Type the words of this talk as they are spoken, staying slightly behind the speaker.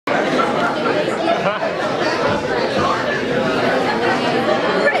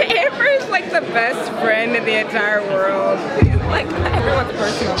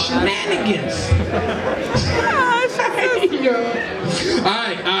shenanigans.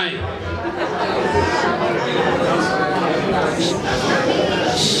 Alright.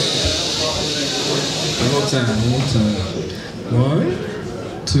 One more time.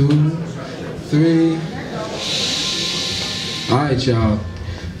 1, 2, 3. Alright, y'all.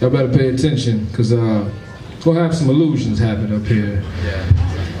 Y'all better pay attention, because we're gonna have some illusions happen up here.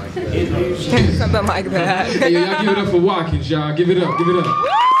 Something like that. Hey, y'all give it up for Watkins, y'all. Give it up.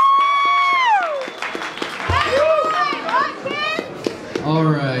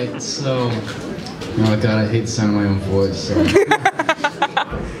 Alright, so, oh god, I hate the sound of my own voice, so.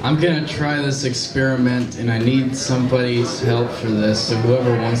 I'm gonna try this experiment, and I need somebody's help for this, so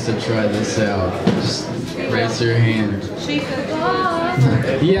whoever wants to try this out, just raise your hand.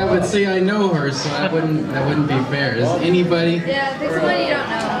 Yeah, but see, I know her, so that wouldn't be fair. Is anybody? Yeah, pick somebody you don't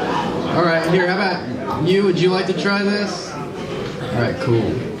know. Alright, here, how about you? Would you like to try this? Alright,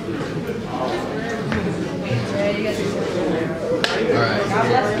 cool. Alright.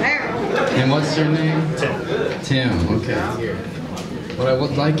 And what's your name? Tim, okay. Here. What I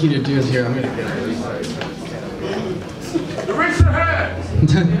would like you to do is here, I'm gonna get Raise your hand!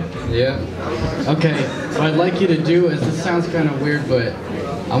 Yeah. Okay, what I'd like you to do is, this sounds kind of weird, but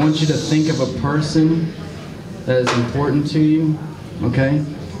I want you to think of a person that is important to you, okay?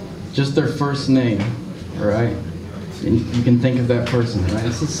 Just their first name, alright? And you can think of that person, right?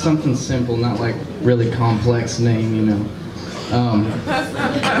 This is something simple, not like really complex name, you know.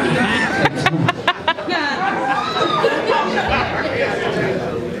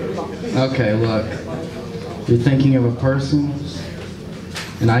 Okay, look. You're thinking of a person,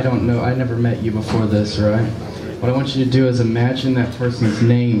 and I don't know, I never met you before this, right? What I want you to do is imagine that person's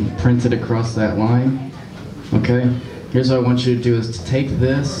name printed across that line, okay? Here's what I want you to do is to take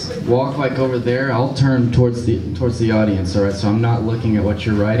this, walk like over there. I'll turn towards the audience, all right? So I'm not looking at what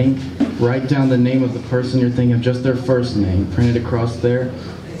you're writing. Write down the name of the person you're thinking of, just their first name. Print it across there.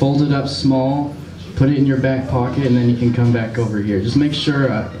 Fold it up small. Put it in your back pocket, and then you can come back over here. Just make sure,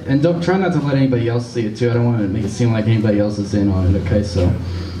 and don't try not to let anybody else see it too. I don't want to make it seem like anybody else is in on it. Okay, so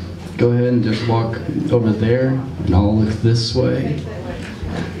go ahead and just walk over there, and I'll look this way.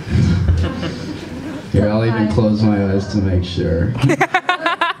 Here, I'll even close my eyes to make sure.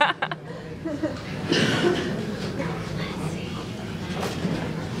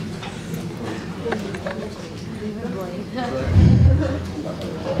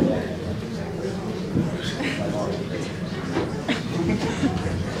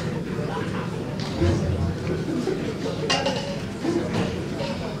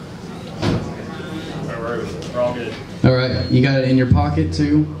 Alright, you got it in your pocket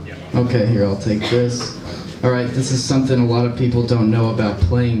too? Okay, here, I'll take this. Alright, this is something a lot of people don't know about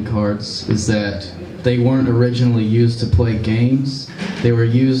playing cards, is that they weren't originally used to play games. They were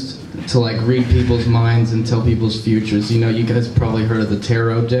used to like read people's minds and tell people's futures. You know, you guys probably heard of the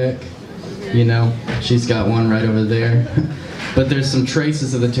tarot deck. You know, she's got one right over there. But there's some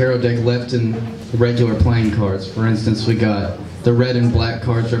traces of the tarot deck left in regular playing cards. For instance, we got the red and black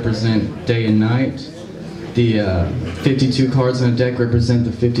cards represent day and night. The 52 cards in a deck represent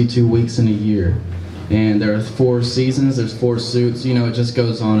the 52 weeks in a year. And there are 4 seasons, there's 4 suits, you know, it just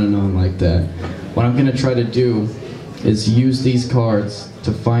goes on and on like that. What I'm going to try to do is use these cards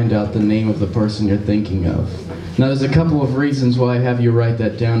to find out the name of the person you're thinking of. Now there's a couple of reasons why I have you write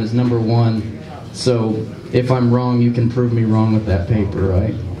that down. Is number 1, so if I'm wrong, you can prove me wrong with that paper,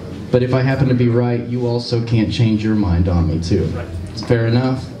 right? But if I happen to be right, you also can't change your mind on me too. It's fair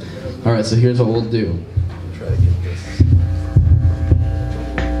enough? Alright, so here's what we'll do. Try to get this.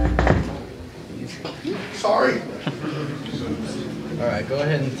 Sorry. Alright, go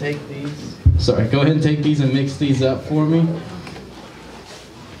ahead and take these. Sorry, go ahead and take these and mix these up for me.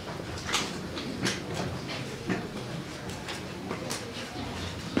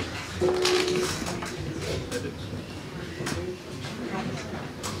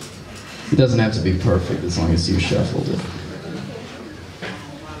 It doesn't have to be perfect as long as you shuffled it.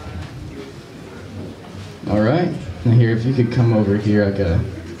 Alright, now here, if you could come over here, I gotta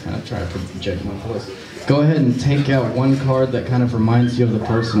kind of try to project my voice. Go ahead and take out one card that kind of reminds you of the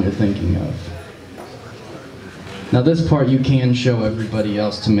person you're thinking of. Now this part you can show everybody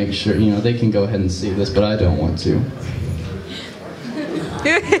else to make sure, you know, they can go ahead and see this, but I don't want to.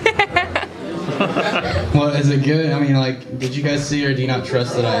 What, is it good? I mean, like, did you guys see, or do you not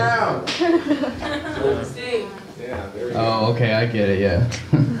trust that I... Oh, okay, I get it, yeah.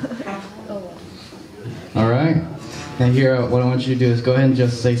 Alright. Now here, what I want you to do is go ahead and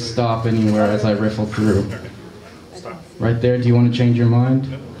just say stop anywhere as I riffle through. Right there, do you want to change your mind?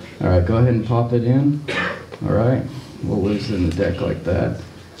 Alright, go ahead and pop it in. Alright, we'll loosen the deck like that.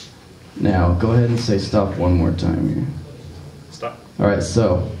 Now, go ahead and say stop one more time here. Stop. Alright,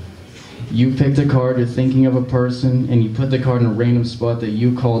 so, you picked a card, you're thinking of a person, and you put the card in a random spot that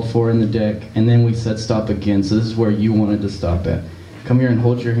you called for in the deck, and then we said stop again, so this is where you wanted to stop at. Come here and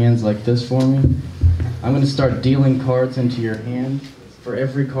hold your hands like this for me. I'm going to start dealing cards into your hand. For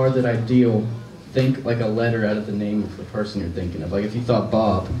every card that I deal, think like a letter out of the name of the person you're thinking of. Like if you thought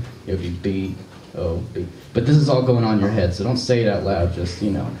Bob, it would be B-O-B. But this is all going on in your head, so don't say it out loud, just,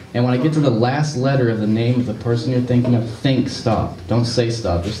 you know. And when I get to the last letter of the name of the person you're thinking of, think stop. Don't say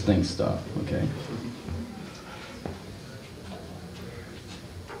stop, just think stop, okay?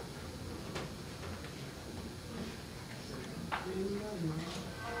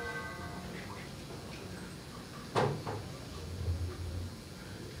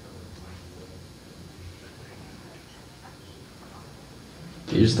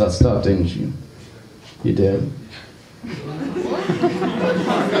 You just thought stop, didn't you? You did.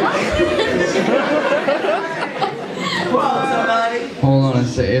 Hold on a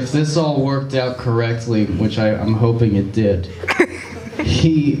sec. If this all worked out correctly, which I'm hoping it did,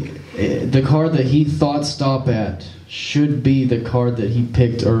 the card that he thought stop at should be the card that he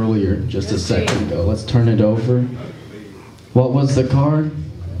picked earlier, just a second ago. Let's turn it over. What was the card?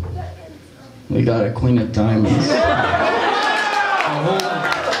 We got a Queen of Diamonds.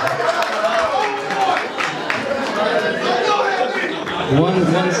 One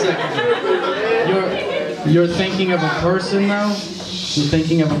second. You're thinking of a person though? You're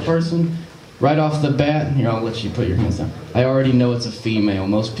thinking of a person? Right off the bat, here, I'll let you put your hands down. I already know it's a female.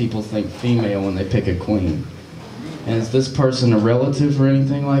 Most people think female when they pick a queen. And is this person a relative or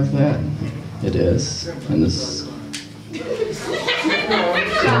anything like that? It is. And this... Here,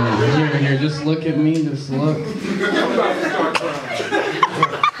 just look at me, just look.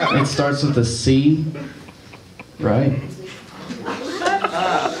 It starts with a C, right?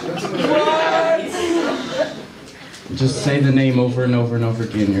 Just say the name over and over and over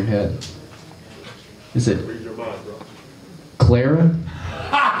again in your head. Is it Clara?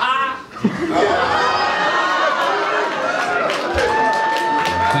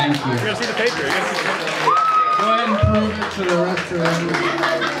 Thank you. You're gonna see the paper. Go ahead and prove it to the rest of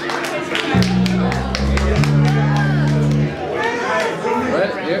everyone.